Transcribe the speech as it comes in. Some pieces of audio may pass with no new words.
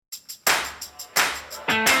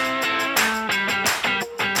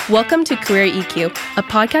Welcome to Career EQ, a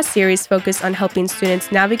podcast series focused on helping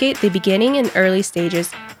students navigate the beginning and early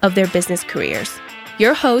stages of their business careers.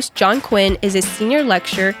 Your host, John Quinn, is a senior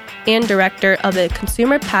lecturer and director of the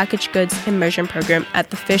Consumer Packaged Goods Immersion Program at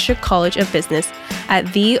the Fisher College of Business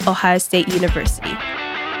at The Ohio State University.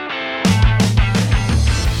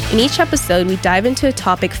 In each episode, we dive into a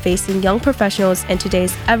topic facing young professionals in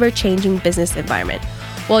today's ever-changing business environment.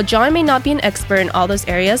 While John may not be an expert in all those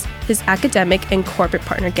areas, his academic and corporate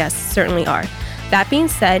partner guests certainly are. That being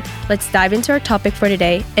said, let's dive into our topic for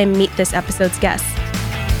today and meet this episode's guests.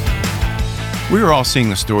 We are all seeing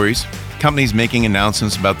the stories, companies making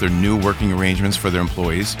announcements about their new working arrangements for their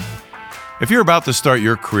employees. If you're about to start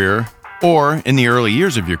your career, or in the early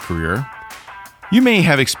years of your career, you may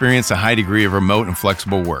have experienced a high degree of remote and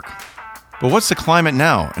flexible work. But what's the climate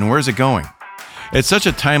now, and where is it going? It's such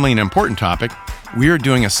a timely and important topic, we are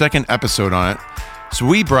doing a second episode on it, so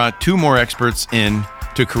we brought two more experts in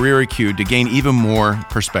to Career EQ to gain even more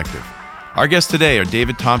perspective. Our guests today are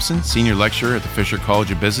David Thompson, Senior Lecturer at the Fisher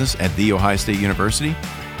College of Business at The Ohio State University,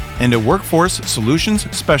 and a Workforce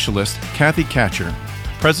Solutions Specialist, Kathy Katcher,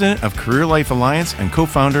 President of Career Life Alliance and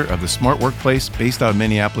co-founder of the Smart Workplace based out of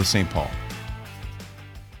Minneapolis, St. Paul.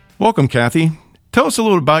 Welcome, Kathy. Tell us a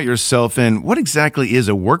little about yourself and what exactly is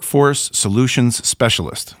a Workforce Solutions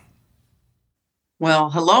Specialist?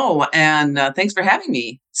 Well, hello, and thanks for having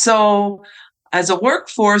me. So, as a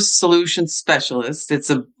workforce solutions specialist,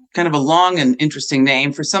 it's a kind of a long and interesting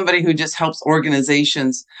name for somebody who just helps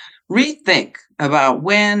organizations rethink about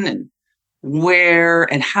when and where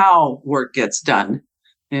and how work gets done.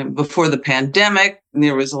 And before the pandemic,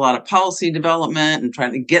 there was a lot of policy development and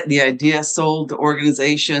trying to get the idea sold to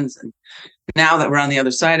organizations. And now that we're on the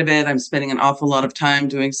other side of it, I'm spending an awful lot of time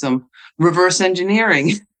doing some reverse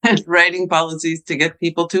engineering and writing policies to get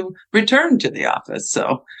people to return to the office.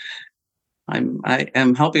 So I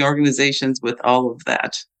am helping organizations with all of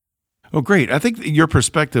that. Oh, great. I think your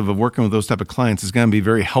perspective of working with those type of clients is going to be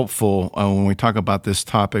very helpful when we talk about this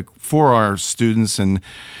topic for our students. And,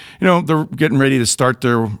 they're getting ready to start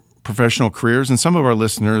their professional careers. And some of our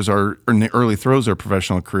listeners are in the early throes of their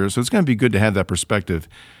professional careers. So it's going to be good to have that perspective.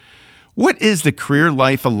 What is the Career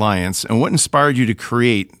Life Alliance and what inspired you to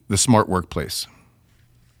create the Smart Workplace?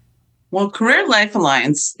 Well, Career Life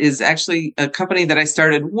Alliance is actually a company that I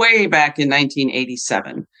started way back in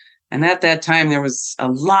 1987. And at that time, there was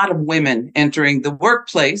a lot of women entering the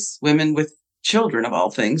workplace, women with children of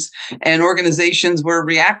all things, and organizations were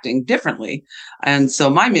reacting differently. And so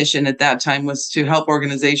my mission at that time was to help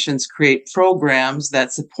organizations create programs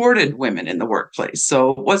that supported women in the workplace.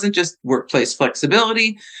 So it wasn't just workplace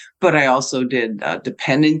flexibility, but I also did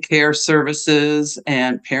dependent care services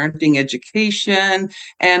and parenting education.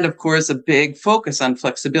 And of course, a big focus on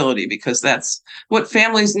flexibility because that's what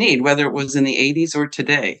families need, whether it was in the 80s or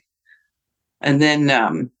today. And then,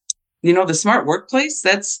 the Smart Workplace,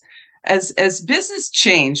 that's as business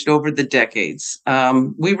changed over the decades,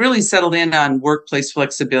 we really settled in on workplace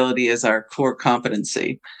flexibility as our core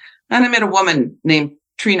competency. And I met a woman named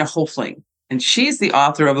Trina Hofling, and she's the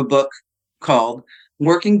author of a book called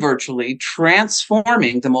Working Virtually,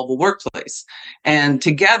 Transforming the Mobile Workplace. And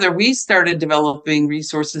together we started developing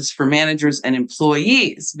resources for managers and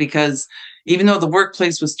employees because even though the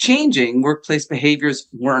workplace was changing, workplace behaviors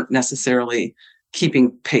weren't necessarily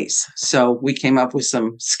keeping pace. So we came up with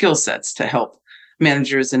some skill sets to help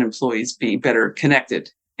managers and employees be better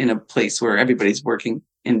connected in a place where everybody's working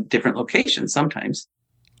in different locations sometimes.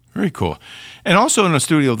 Very cool. And also in the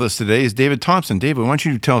studio with us today is David Thompson. David, why don't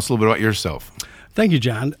you tell us a little bit about yourself? Thank you,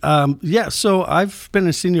 John. So I've been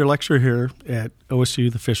a senior lecturer here at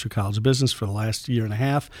OSU, the Fisher College of Business, for the last year and a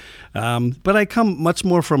half. But I come much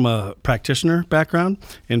more from a practitioner background.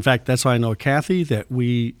 In fact, that's why I know Kathy, that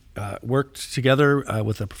we worked together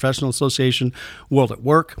with the professional association, World at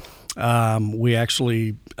Work. We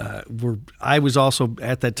actually I was also,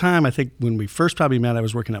 at that time, I think when we first probably met, I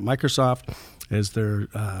was working at Microsoft as their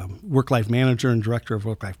work-life manager and director of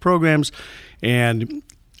work-life programs. And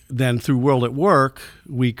then through World at Work,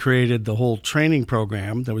 we created the whole training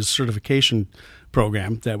program that was a certification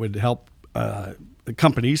program that would help the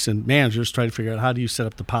companies and managers try to figure out how do you set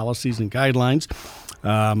up the policies and guidelines.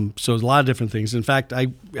 So there's a lot of different things. In fact, I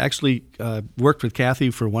actually worked with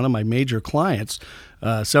Kathy for one of my major clients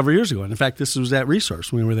several years ago. And in fact, this was that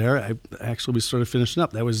resource. When we were there, I actually was sort of finishing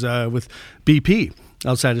up. That was with BP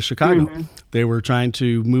outside of Chicago. Mm-hmm. They were trying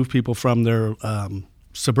to move people from their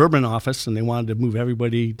suburban office, and they wanted to move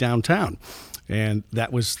everybody downtown. And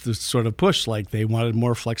that was the sort of push, like they wanted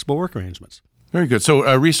more flexible work arrangements. Very good.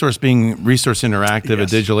 So Resource being Resource Interactive, Yes.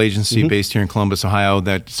 a digital agency based here in Columbus, Ohio,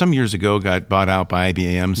 that some years ago got bought out by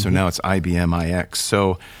IBM. So now it's IBM iX.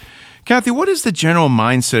 So Kathy, what is the general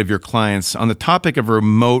mindset of your clients on the topic of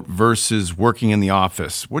remote versus working in the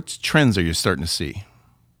office? What trends are you starting to see?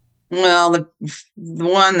 Well, the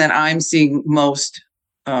one that I'm seeing most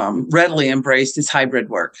readily embraced is hybrid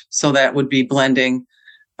work. So that would be blending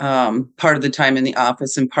part of the time in the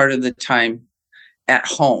office and part of the time at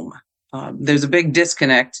home. There's a big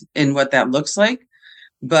disconnect in what that looks like,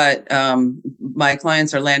 but my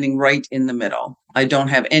clients are landing right in the middle. I don't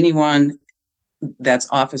have anyone that's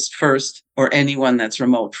office first or anyone that's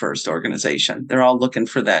remote first organization. They're all looking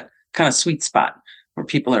for that kind of sweet spot where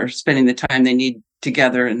people are spending the time they need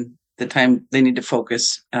together and the time they need to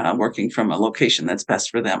focus working from a location that's best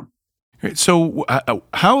for them. So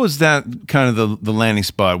how is that kind of the landing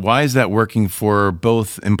spot? Why is that working for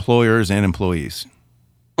both employers and employees?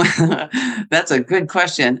 That's a good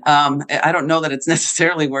question. I don't know that it's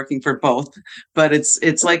necessarily working for both, but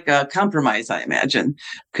it's like a compromise, I imagine,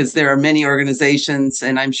 because there are many organizations,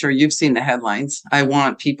 and I'm sure you've seen the headlines. I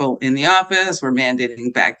want people in the office. We're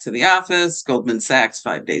mandating back to the office. Goldman Sachs,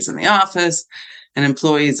 5 days in the office, and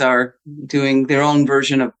employees are doing their own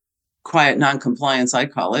version of quiet non-compliance, I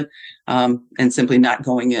call it, and simply not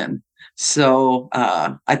going in. So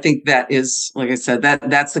I think that is, like I said,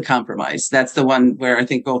 that's the compromise. That's the one where I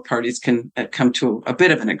think both parties can come to a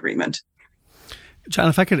bit of an agreement. John,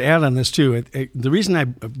 if I could add on this too, the reason I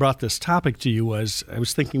brought this topic to you was I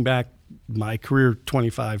was thinking back my career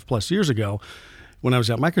 25 plus years ago when I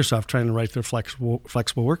was at Microsoft trying to write their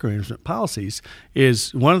flexible work arrangement policies.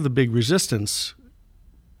 Is one of the big resistance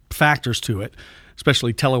factors to it,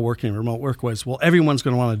 especially teleworking and remote work, was, well, everyone's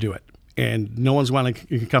going to want to do it. And no one's want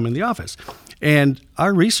to come in the office. And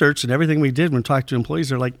our research and everything we did when we talked to employees,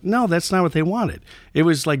 they're like, no, that's not what they wanted. It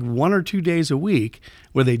was like 1 or 2 days a week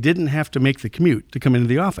where they didn't have to make the commute to come into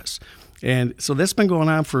the office. And so that's been going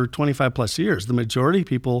on for 25 plus years. The majority of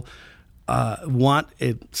people want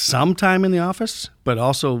some time in the office, but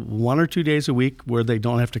also 1 or 2 days a week where they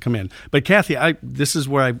don't have to come in. But Kathy, this is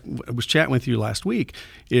where I was chatting with you last week,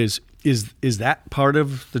 is that part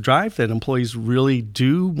of the drive, that employees really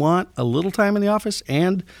do want a little time in the office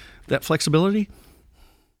and that flexibility?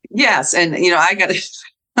 Yes. And,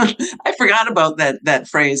 I forgot about that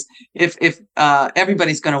phrase. If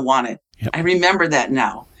everybody's going to want it. Yep. I remember that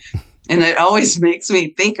now. And it always makes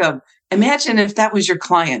me think of, imagine if that was your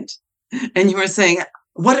client and you were saying,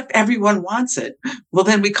 what if everyone wants it? Well,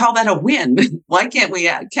 then we call that a win. Why can't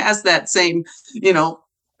we cast that same,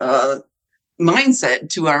 mindset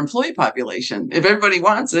to our employee population? If everybody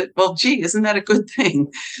wants it, well, gee, isn't that a good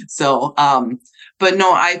thing? So, but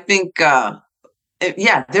no, I think,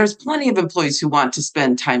 there's plenty of employees who want to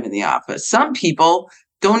spend time in the office. Some people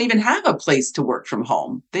don't even have a place to work from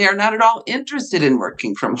home. They are not at all interested in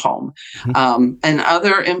working from home. And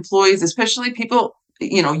other employees, especially people,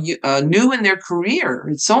 new in their career,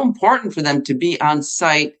 it's so important for them to be on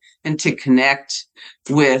site and to connect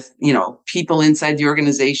with, people inside the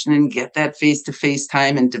organization and get that face-to-face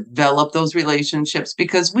time and develop those relationships,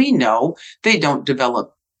 because we know they don't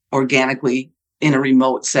develop organically in a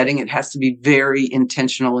remote setting. It has to be very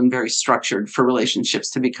intentional and very structured for relationships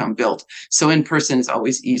to become built. So in person is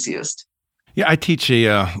always easiest. Yeah, I teach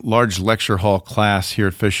a large lecture hall class here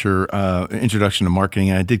at Fisher, Introduction to Marketing,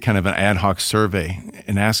 and I did kind of an ad hoc survey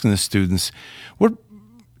and asking the students,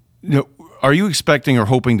 are you expecting or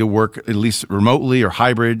hoping to work at least remotely or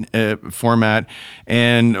hybrid format?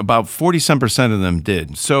 And about 47% of them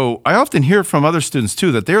did. So I often hear from other students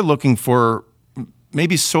too that they're looking for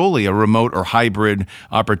maybe solely a remote or hybrid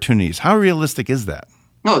opportunities. How realistic is that?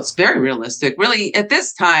 No, it's very realistic. Really, at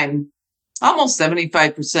this time, almost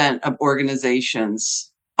 75% of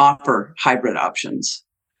organizations offer hybrid options.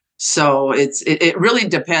 So it really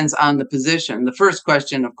depends on the position. The first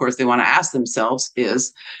question, of course, they want to ask themselves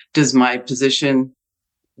is, does my position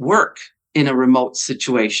work in a remote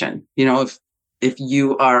situation? If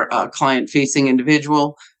you are a client-facing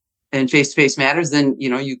individual and face-to-face matters, then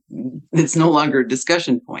it's no longer a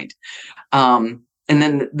discussion point. And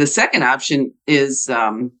then the second option is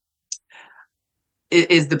the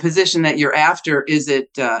position that you're after. Is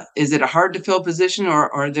it a hard to fill position, or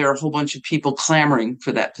are there a whole bunch of people clamoring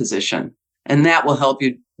for that position? And that will help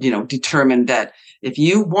you, determine that if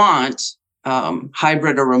you want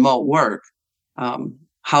hybrid or remote work,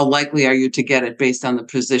 how likely are you to get it based on the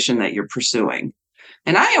position that you're pursuing?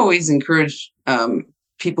 And I always encourage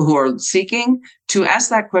people who are seeking to ask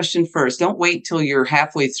that question first. Don't wait till you're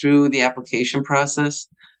halfway through the application process.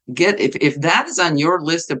 If that is on your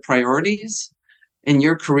list of priorities in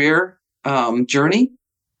your career journey,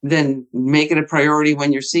 then make it a priority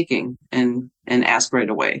when you're seeking and ask right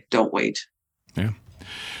away. Don't wait. Yeah.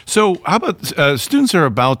 So how about students are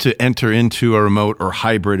about to enter into a remote or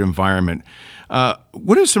hybrid environment?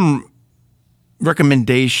 What are some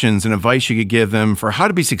recommendations and advice you could give them for how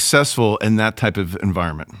to be successful in that type of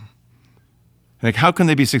environment? Like, how can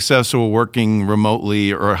they be successful working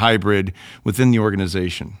remotely or hybrid within the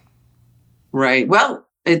organization? Right. Well,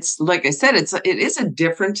 it's like I said, it is a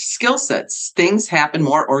different skill set. Things happen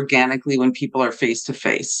more organically when people are face to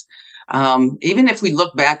face. Even if we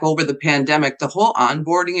look back over the pandemic, the whole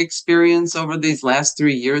onboarding experience over these last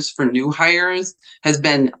 3 years for new hires has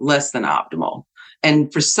been less than optimal.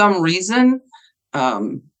 And for some reason,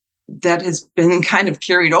 that has been kind of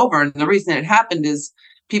carried over. And the reason it happened is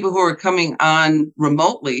people who are coming on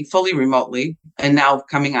remotely, fully remotely, and now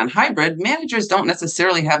coming on hybrid, managers don't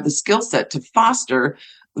necessarily have the skill set to foster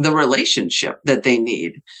the relationship that they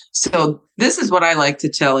need. So this is what I like to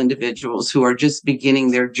tell individuals who are just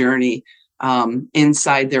beginning their journey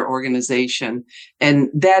inside their organization. And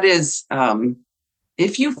that is,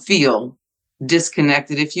 if you feel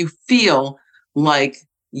disconnected, if you feel like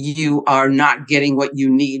you are not getting what you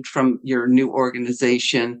need from your new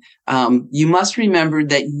organization, you must remember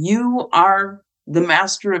that you are the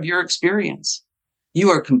master of your experience. You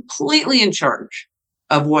are completely in charge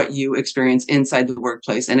of what you experience inside the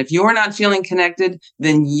workplace. And if you're not feeling connected,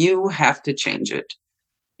 then you have to change it.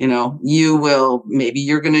 Maybe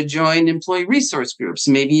you're going to join employee resource groups.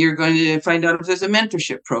 Maybe you're going to find out if there's a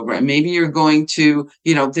mentorship program. Maybe you're going to,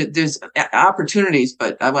 there's opportunities,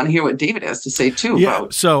 but I want to hear what David has to say too. Yeah,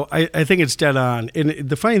 about. So I think it's dead on. And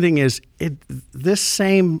the funny thing is, this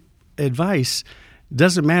same advice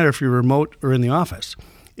doesn't matter if you're remote or in the office.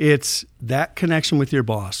 It's that connection with your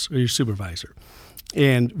boss or your supervisor.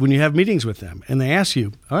 And when you have meetings with them and they ask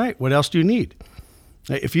you, all right, what else do you need?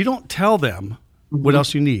 If you don't tell them what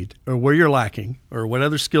else you need or where you're lacking or what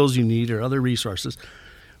other skills you need or other resources,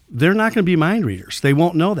 they're not going to be mind readers. They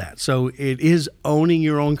won't know that. So it is owning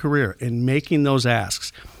your own career and making those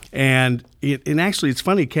asks. And actually, it's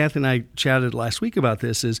funny, Kathy and I chatted last week about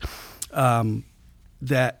this, is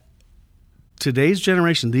that today's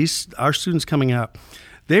generation, our students coming out,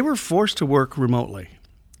 they were forced to work remotely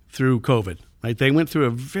through COVID. Right? They went through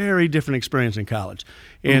a very different experience in college.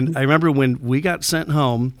 And I remember when we got sent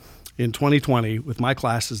home in 2020 with my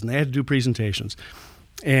classes, and they had to do presentations,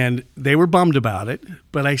 and they were bummed about it.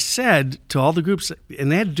 But I said to all the groups,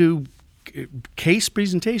 and they had to do case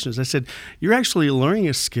presentations, I said, you're actually learning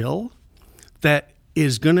a skill that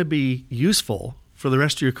is going to be useful for the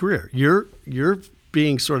rest of your career. You're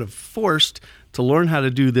being sort of forced to learn how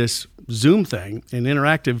to do this Zoom thing in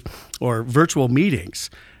interactive or virtual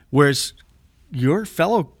meetings, whereas your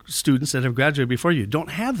fellow students that have graduated before you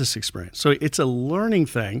don't have this experience. So it's a learning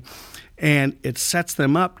thing, and it sets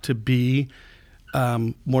them up to be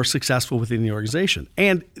more successful within the organization.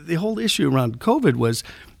 And the whole issue around COVID was,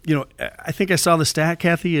 I think I saw the stat,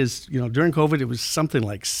 Kathy, is, during COVID, it was something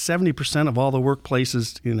like 70% of all the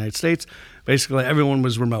workplaces in the United States, basically everyone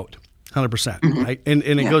was remote. 100%, right? And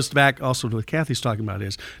it goes back also to what Kathy's talking about,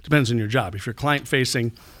 is depends on your job. If you're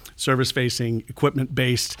client-facing, service-facing,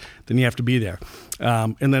 equipment-based, then you have to be there.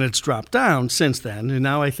 And then it's dropped down since then. And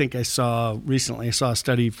now I think I saw a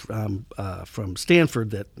study from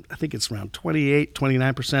Stanford that I think it's around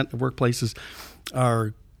 29% of workplaces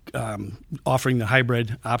are offering the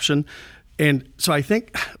hybrid option. And so I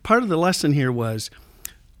think part of the lesson here was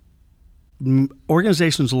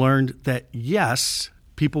organizations learned that, yes,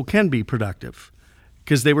 people can be productive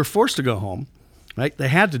because they were forced to go home, right? They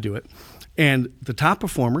had to do it. And the top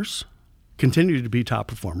performers continue to be top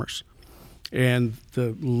performers, and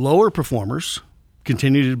the lower performers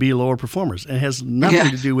continue to be lower performers. And it has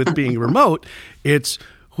nothing to do with being remote. It's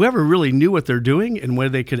whoever really knew what they're doing and where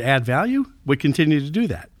they could add value would continue to do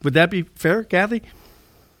that. Would that be fair, Kathy?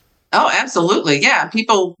 Oh, absolutely. Yeah.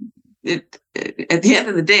 People, at the end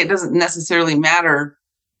of the day, it doesn't necessarily matter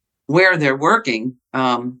where they're working.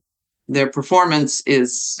 Their performance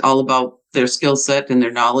is all about their skill set and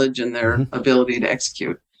their knowledge and their ability to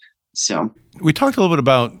execute. So we talked a little bit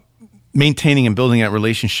about maintaining and building that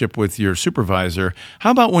relationship with your supervisor.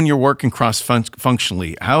 How about when you're working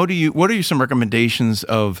cross-functionally? What are some recommendations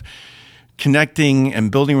of connecting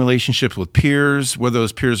and building relationships with peers, whether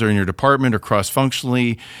those peers are in your department or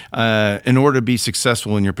cross-functionally, in order to be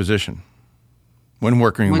successful in your position when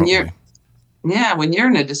working remotely? When you're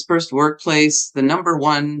in a dispersed workplace, the number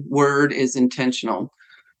one word is intentional.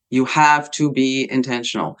 You have to be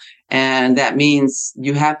intentional. And that means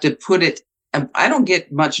you have to put it. I don't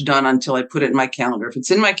get much done until I put it in my calendar. If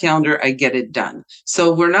it's in my calendar, I get it done.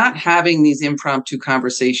 So we're not having these impromptu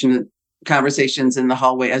conversations conversations in the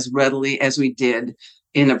hallway as readily as we did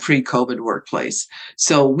in a pre-COVID workplace.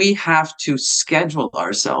 So we have to schedule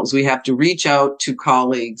ourselves. We have to reach out to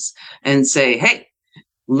colleagues and say, hey,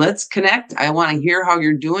 let's connect. I want to hear how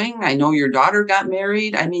you're doing. I know your daughter got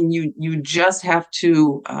married. I mean, you just have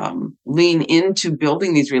to lean into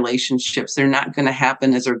building these relationships. They're not going to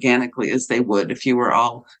happen as organically as they would if you were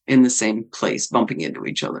all in the same place, bumping into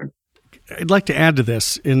each other. I'd like to add to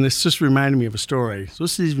this, and this just reminded me of a story. So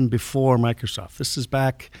this is even before Microsoft. This is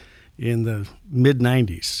back in the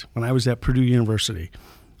mid-'90s when I was at Purdue University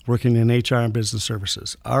working in HR and business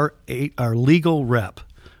services. Our legal rep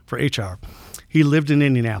for HR, he lived in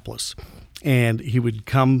Indianapolis, and he would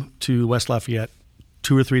come to West Lafayette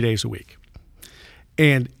 2 or 3 days a week.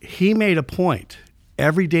 And he made a point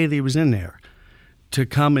every day that he was in there to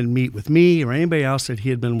come and meet with me or anybody else that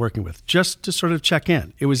he had been working with, just to sort of check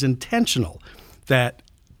in. It was intentional that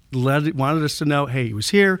wanted us to know, hey, he was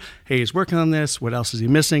here, hey, he's working on this, what else is he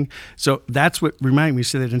missing? So that's what reminded me to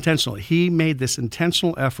say that intentionally. He made this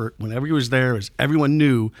intentional effort whenever he was there, as everyone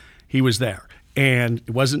knew he was there. And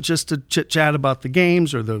it wasn't just a chit-chat about the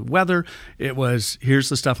games or the weather. It was, here's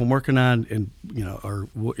the stuff I'm working on, and or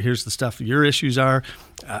here's the stuff your issues are.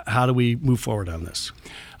 How do we move forward on this?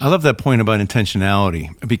 I love that point about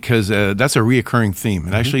intentionality, because that's a reoccurring theme.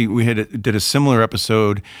 And actually, we did a similar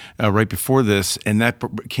episode right before this, and that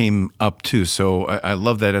came up too. So I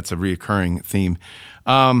love that it's a reoccurring theme.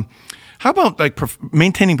 How about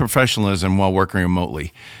maintaining professionalism while working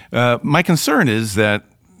remotely? My concern is that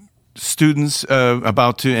students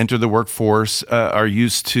about to enter the workforce are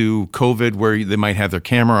used to COVID, where they might have their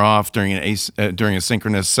camera off during during a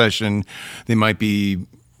synchronous session. They might be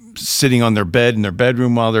sitting on their bed in their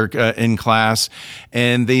bedroom while they're in class,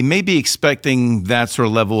 and they may be expecting that sort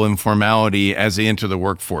of level of informality as they enter the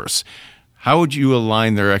workforce. How would you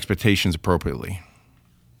align their expectations appropriately?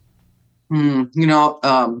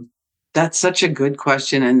 That's such a good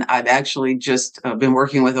question. And I've actually just been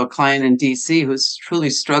working with a client in DC who's truly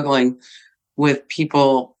struggling with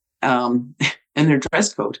people and their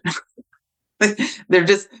dress code.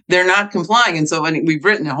 They're not complying. And so we've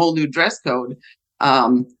written a whole new dress code.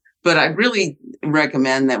 But I really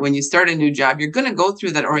recommend that when you start a new job, you're going to go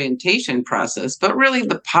through that orientation process. But really,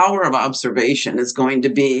 the power of observation is going to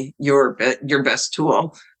be your best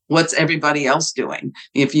tool. What's everybody else doing?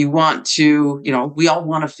 If you want to, we all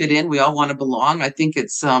want to fit in. We all want to belong. I think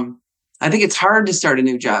it's hard to start a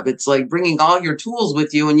new job. It's like bringing all your tools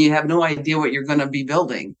with you and you have no idea what you're going to be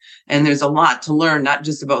building. And there's a lot to learn, not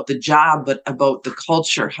just about the job, but about the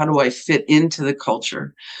culture. How do I fit into the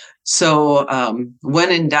culture? So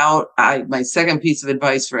when in doubt, my second piece of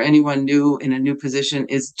advice for anyone new in a new position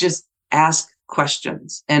is just ask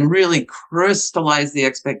questions and really crystallize the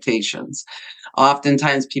expectations.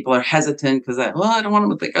 Oftentimes people are hesitant because I don't want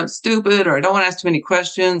them to think I'm stupid, or I don't want to ask too many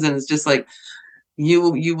questions. And it's just like, you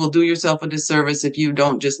will do yourself a disservice if you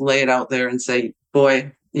don't just lay it out there and say, boy,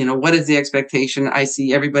 what is the expectation? I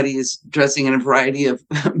see everybody is dressing in a variety of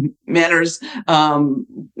manners.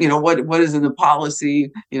 What is in the policy?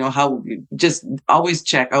 How, just always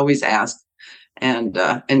check, always ask, and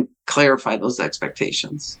clarify those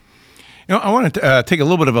expectations. I want to take a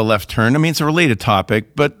little bit of a left turn. I mean, it's a related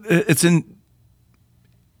topic, but it's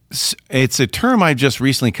a term I just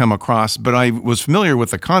recently come across, but I was familiar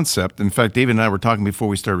with the concept. In fact, David and I were talking before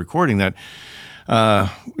we started recording that,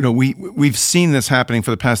 we've seen this happening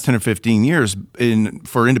for the past 10 or 15 years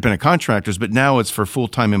for independent contractors, but now it's for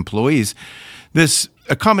full-time employees. This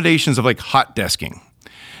accommodations of like hot desking.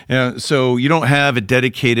 So you don't have a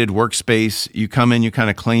dedicated workspace. You come in, you kind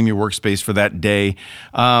of claim your workspace for that day.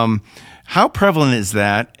 How prevalent is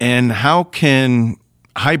that, and how can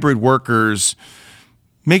hybrid workers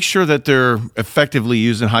make sure that they're effectively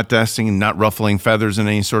using hot desking and not ruffling feathers in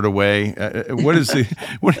any sort of way? What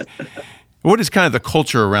is kind of the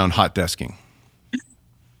culture around hot desking?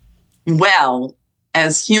 Well,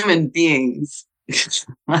 as human beings,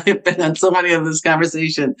 I've been on so many of this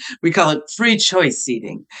conversation. We call it free choice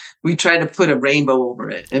seating. We try to put a rainbow over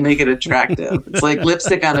it and make it attractive. It's like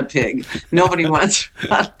lipstick on a pig. Nobody wants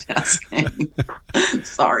hot desking.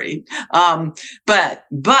 Sorry. But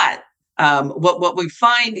what we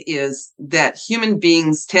find is that human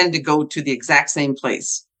beings tend to go to the exact same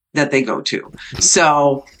place that they go to.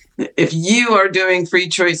 So if you are doing free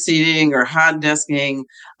choice seating or hot desking,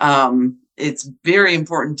 it's very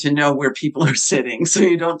important to know where people are sitting so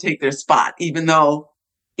you don't take their spot, even though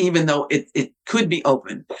it could be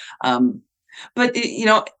open. But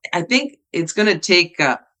I think it's going to take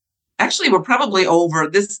Actually, we're probably over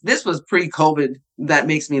this. This was pre-COVID. That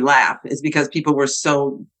makes me laugh, is because people were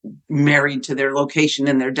so married to their location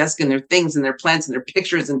and their desk and their things and their plants and their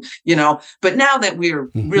pictures. And, but now that we're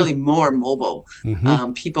really more mobile,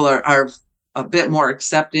 people are a bit more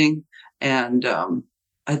accepting. And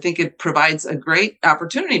I think it provides a great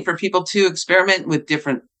opportunity for people to experiment with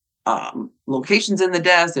different locations in the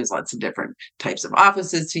desk. There's lots of different types of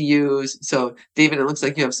offices to use. So, David, it looks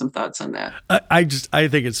like you have some thoughts on that. I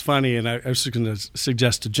think it's funny, and I was going to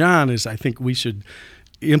suggest to John is I think we should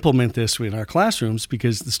implement this in our classrooms,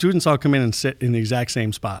 because the students all come in and sit in the exact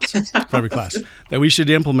same spots for every class. That we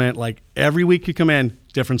should implement, like, every week you come in,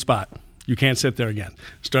 different spot. You can't sit there again.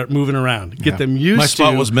 Start moving around. Get them used to.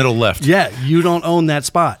 My spot was middle left. Yeah, you don't own that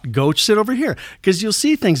spot. Go sit over here, because you'll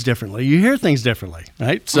see things differently. You hear things differently,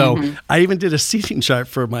 right? So I even did a seating chart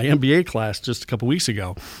for my MBA class just a couple weeks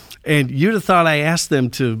ago. And you'd have thought I asked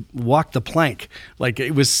them to walk the plank, like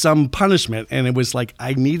it was some punishment. And it was like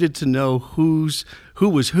I needed to know who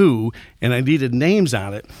was who, and I needed names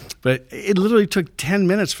on it. But it literally took 10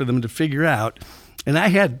 minutes for them to figure out. And I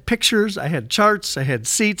had pictures, I had charts, I had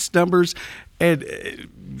seats, numbers, and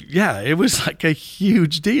it was like a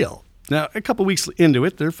huge deal. Now, a couple weeks into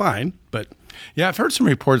it, they're fine, but... Yeah, I've heard some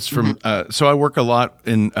reports from, so I work a lot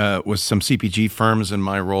with some CPG firms in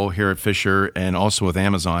my role here at Fisher, and also with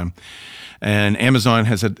Amazon. And Amazon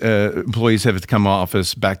has employees have to come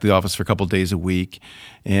back to the office for a couple of days a week.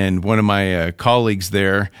 And one of my colleagues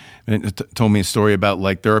there told me a story about,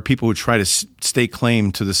 like, there are people who try to stay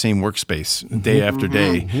claim to the same workspace day after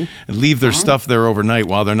day and leave their stuff there overnight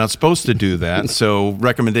while they're not supposed to do that. So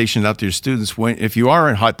recommendation out to your students, if you are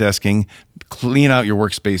in hot desking, clean out your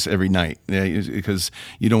workspace every night, because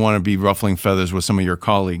you don't want to be ruffling feathers with some of your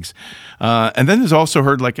colleagues. And then there's also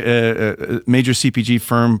heard, like, a major CPG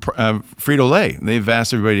firm, Frito-Lay. They've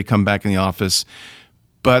asked everybody to come back in the office,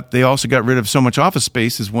 but they also got rid of so much office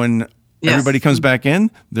space is when everybody comes back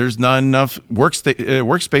in, there's not enough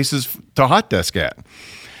workspaces to hot desk at.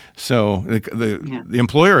 So the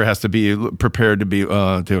employer has to be prepared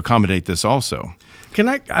to accommodate this also.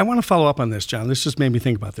 I want to follow up on this, John. This just made me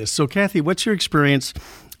think about this. So, Kathy, what's your experience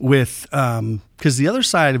with, because the other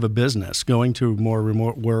side of a business going to more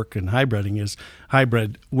remote work and hybrid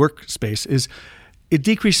workspace is it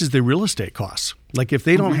decreases their real estate costs. Like, if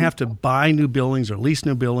they don't have to buy new buildings or lease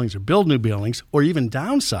new buildings or build new buildings or even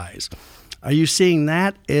downsize, are you seeing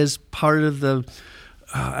that as part of the,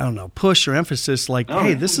 push or emphasis, like,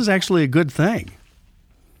 hey, this is actually a good thing?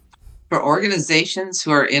 For organizations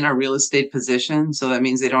who are in a real estate position, so that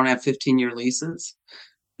means they don't have 15-year leases,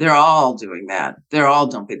 they're all doing that. They're all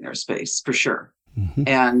dumping their space, for sure.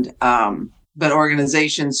 And but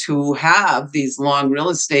organizations who have these long real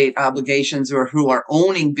estate obligations or who are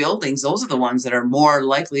owning buildings, those are the ones that are more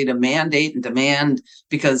likely to mandate and demand,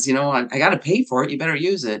 because, I got to pay for it. You better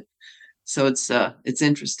use it. So it's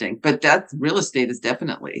interesting. But that real estate is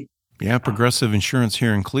definitely... Yeah, Progressive Insurance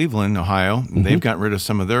here in Cleveland, Ohio, they've gotten rid of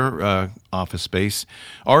some of their office space.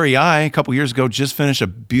 REI, a couple years ago, just finished a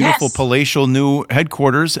beautiful palatial new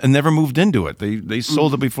headquarters and never moved into it. They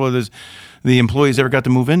sold it before the employees ever got to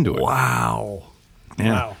move into it. Wow.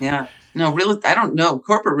 Yeah. Wow. Yeah. No, I don't know.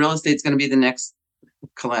 Corporate real estate is going to be the next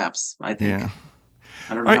collapse, I think. Yeah.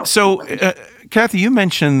 I don't know. All right, so Kathy, you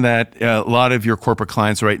mentioned that a lot of your corporate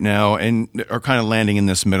clients right now are kind of landing in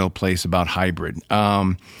this middle place about hybrid.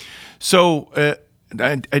 So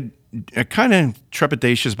I kind of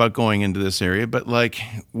trepidatious about going into this area, but, like,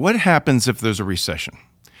 what happens if there's a recession?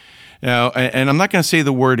 Now, and I'm not going to say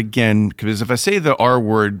the word again, because if I say the R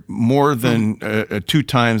word more than 2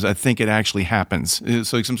 times, I think it actually happens.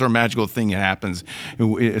 It's like some sort of magical thing that happens.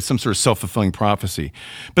 It's some sort of self-fulfilling prophecy.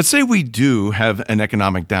 But say we do have an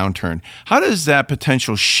economic downturn. How does that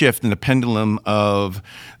potential shift in the pendulum of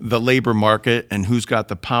the labor market and who's got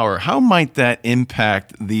the power, how might that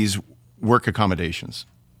impact these work accommodations?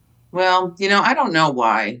 Well, I don't know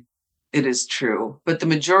why it is true, but the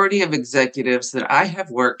majority of executives that I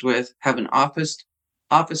have worked with have an office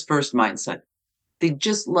first mindset. They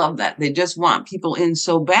just love that. They just want people in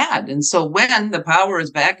so bad. And so when the power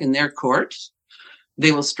is back in their court,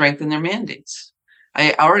 they will strengthen their mandates.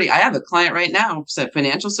 I have a client right now,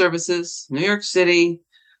 financial services, New York City.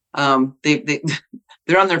 They're on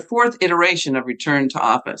their 4th iteration of return to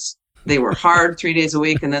office. They were hard 3 days a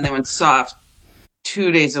week, and then they went soft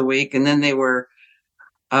 2 days a week, and then they were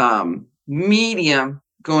medium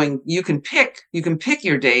going. You can pick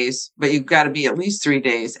your days, but you've got to be at least 3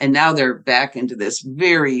 days. And now they're back into this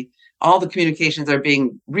all the communications are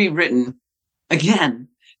being rewritten again,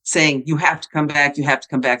 saying you have to come back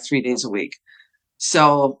 3 days a week.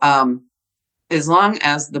 So as long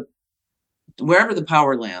as wherever the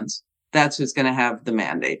power lands, that's who's going to have the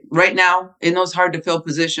mandate. Right now, in those hard to fill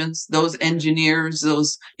positions, those engineers,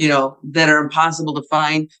 those, that are impossible to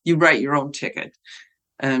find, you write your own ticket.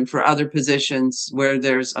 And for other positions where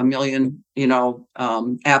there's a million,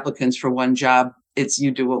 applicants for one job, it's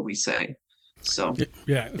you do what we say. So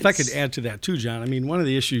yeah, if I could add to that too, John. I mean, one of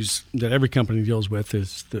the issues that every company deals with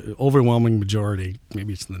is the overwhelming majority,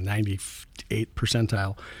 maybe it's in the 98th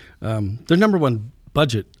percentile. Their number one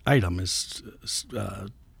budget item is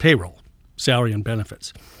payroll, salary, and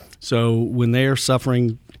benefits. So when they are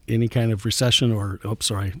suffering any kind of recession or,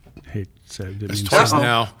 it's twice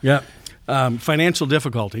now. Yeah, financial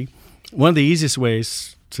difficulty, one of the easiest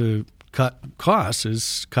ways to cut costs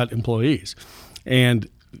is cut employees. And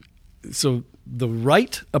so the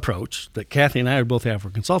right approach that Kathy and I both have for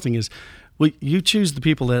consulting is, well, you choose the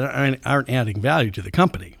people that aren't adding value to the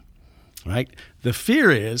company, right? The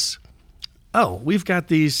fear is, we've got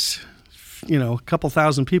these, a couple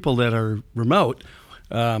thousand people that are remote,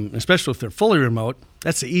 especially if they're fully remote.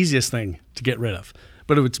 That's the easiest thing to get rid of.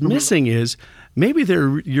 But what's missing is maybe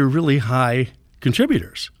you're really high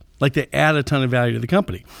contributors, like they add a ton of value to the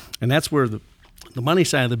company. And that's where the money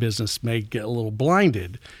side of the business may get a little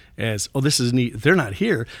blinded as, this is neat. They're not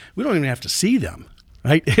here. We don't even have to see them,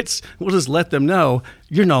 right? We'll just let them know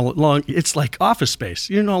it's like office space.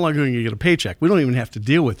 You're no longer going to get a paycheck. We don't even have to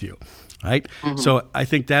deal with you, right? Mm-hmm. So I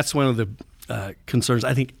think that's one of the concerns.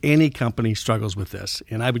 I think any company struggles with this.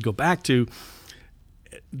 And I would go back to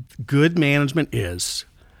good management is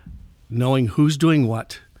knowing who's doing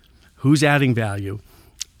what, who's adding value,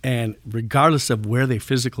 and regardless of where they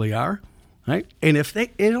physically are, right? And if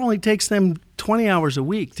it only takes them 20 hours a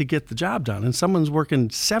week to get the job done, and someone's working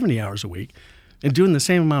 70 hours a week and doing the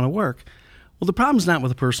same amount of work, well, the problem's not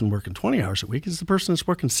with the person working 20 hours a week; it's the person that's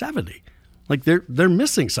working 70. Like they're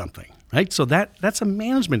missing something, right? So that's a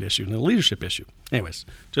management issue and a leadership issue. Anyways,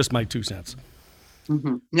 just my 2 cents.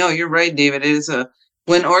 Mm-hmm. No, you're right, David. It is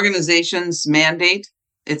when organizations mandate,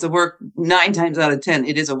 9 times out of 10,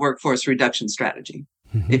 it is a workforce reduction strategy.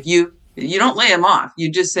 Mm-hmm. If you don't lay them off,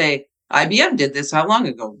 you just say, IBM did this how long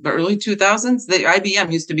ago? The early 2000s? The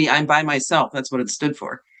IBM used to be I'm by myself. That's what it stood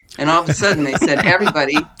for. And all of a sudden they said,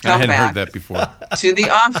 everybody come back heard that before. To the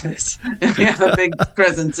office. We have a big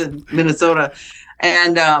presence in Minnesota.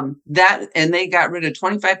 And they got rid of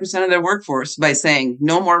 25% of their workforce by saying,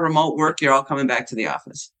 no more remote work. You're all coming back to the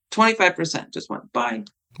office. 25% just went by.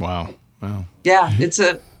 Wow. Yeah,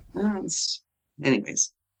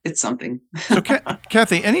 anyways. It's something. So,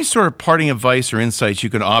 Kathy, any sort of parting advice or insights you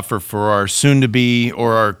can offer for our soon-to-be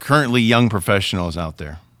or our currently young professionals out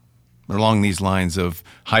there along these lines of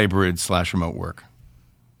hybrid/remote work?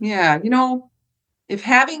 Yeah, if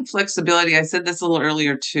having flexibility, I said this a little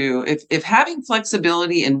earlier too, if having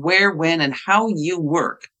flexibility in where, when, and how you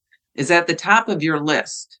work is at the top of your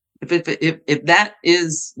list, if that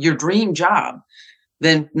is your dream job,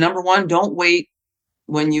 then number one, don't wait.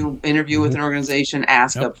 When you interview with an organization,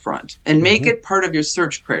 ask up front and make it part of your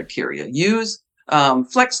search criteria. Use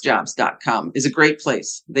flexjobs.com is a great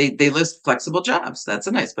place. They list flexible jobs. That's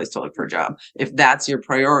a nice place to look for a job if that's your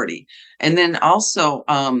priority. And then also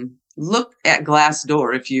look at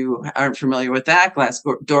Glassdoor. If you aren't familiar with that,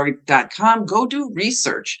 glassdoor.com, go do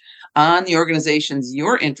research on the organizations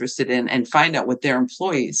you're interested in and find out what their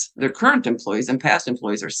current employees and past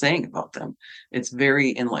employees are saying about them. It's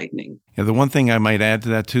very enlightening. Yeah, the one thing I might add to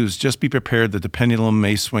that too is just be prepared that the pendulum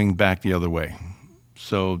may swing back the other way.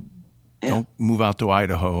 So don't move out to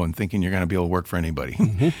Idaho and thinking you're going to be able to work for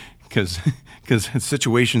anybody because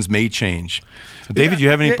situations may change. So David, do you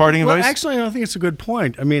have any parting advice? Actually, I think it's a good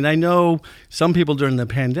point. I mean, I know some people during the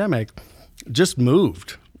pandemic just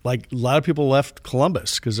moved. Like a lot of people left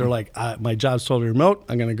Columbus because they're like, my job's totally remote.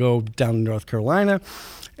 I'm going to go down to North Carolina.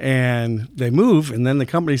 And they move, and then the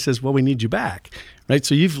company says, well, we need you back, right?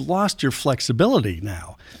 So you've lost your flexibility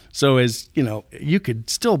now. So you could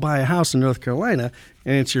still buy a house in North Carolina,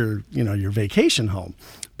 and it's your vacation home.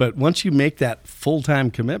 But once you make that full-time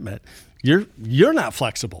commitment, you're not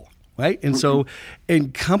flexible, right? And so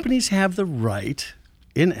companies have the right,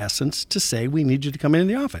 in essence, to say we need you to come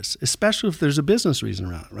into the office, especially if there's a business reason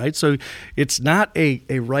around it, right? So it's not a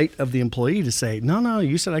right of the employee to say, no,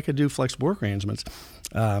 you said I could do flexible work arrangements.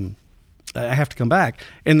 I have to come back.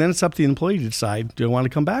 And then it's up to the employee to decide, do I want to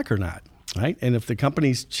come back or not, right? And if the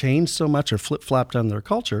company's changed so much or flip-flopped on their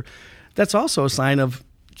culture, that's also a sign of,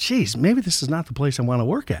 geez, maybe this is not the place I want to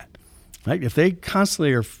work at, right? If they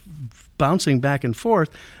constantly are bouncing back and forth,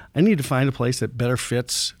 I need to find a place that better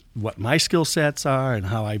fits what my skill sets are and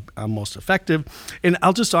how I'm most effective. And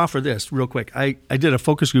I'll just offer this real quick. I did a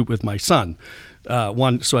focus group with my son,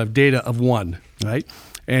 so I have data of one, right?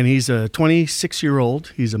 And he's a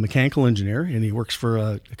 26-year-old. He's a mechanical engineer, and he works for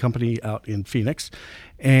a company out in Phoenix.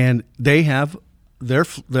 And they have their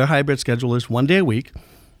hybrid schedule is 1 day a week.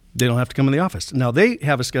 They don't have to come in the office. Now, they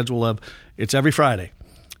have a schedule of it's every Friday.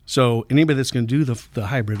 So anybody that's going to do the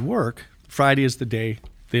hybrid work, Friday is the day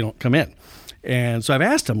they don't come in. And so I've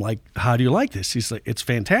asked him, like, how do you like this? He's like, it's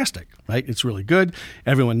fantastic, right? It's really good.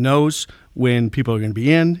 Everyone knows when people are going to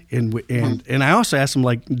be in. And I also asked him,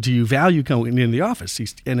 like, do you value coming in the office?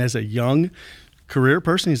 And as a young career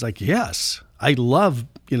person, he's like, yes, I love,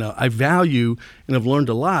 I value and have learned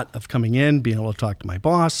a lot of coming in, being able to talk to my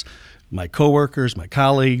boss, my coworkers, my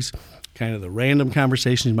colleagues, kind of the random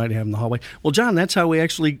conversations you might have in the hallway. Well, John, that's how we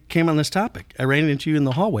actually came on this topic. I ran into you in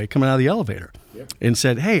the hallway coming out of the elevator and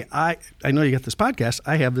said, hey, I know you got this podcast.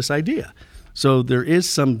 I have this idea. So there is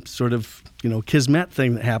some sort of, kismet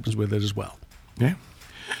thing that happens with it as well. Yeah.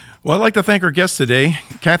 Well, I'd like to thank our guests today,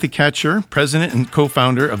 Kathy Katcher, President and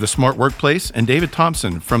co-founder of the Smart Workplace, and David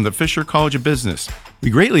Thompson from the Fisher College of Business. We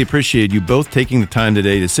greatly appreciate you both taking the time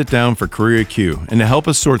today to sit down for Career IQ and to help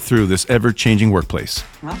us sort through this ever-changing workplace.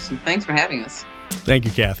 Awesome. Thanks for having us. Thank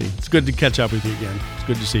you, Kathy. It's good to catch up with you again. It's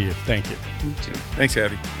good to see you. Thank you. You too. Thanks,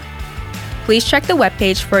 Kathy. Please check the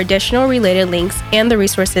webpage for additional related links and the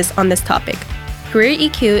resources on this topic. Career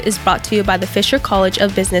EQ is brought to you by the Fisher College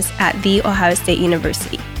of Business at The Ohio State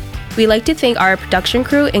University. We'd like to thank our production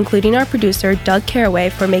crew, including our producer, Doug Caraway,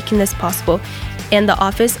 for making this possible, and the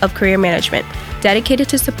Office of Career Management, dedicated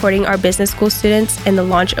to supporting our business school students in the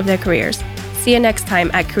launch of their careers. See you next time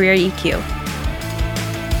at Career EQ.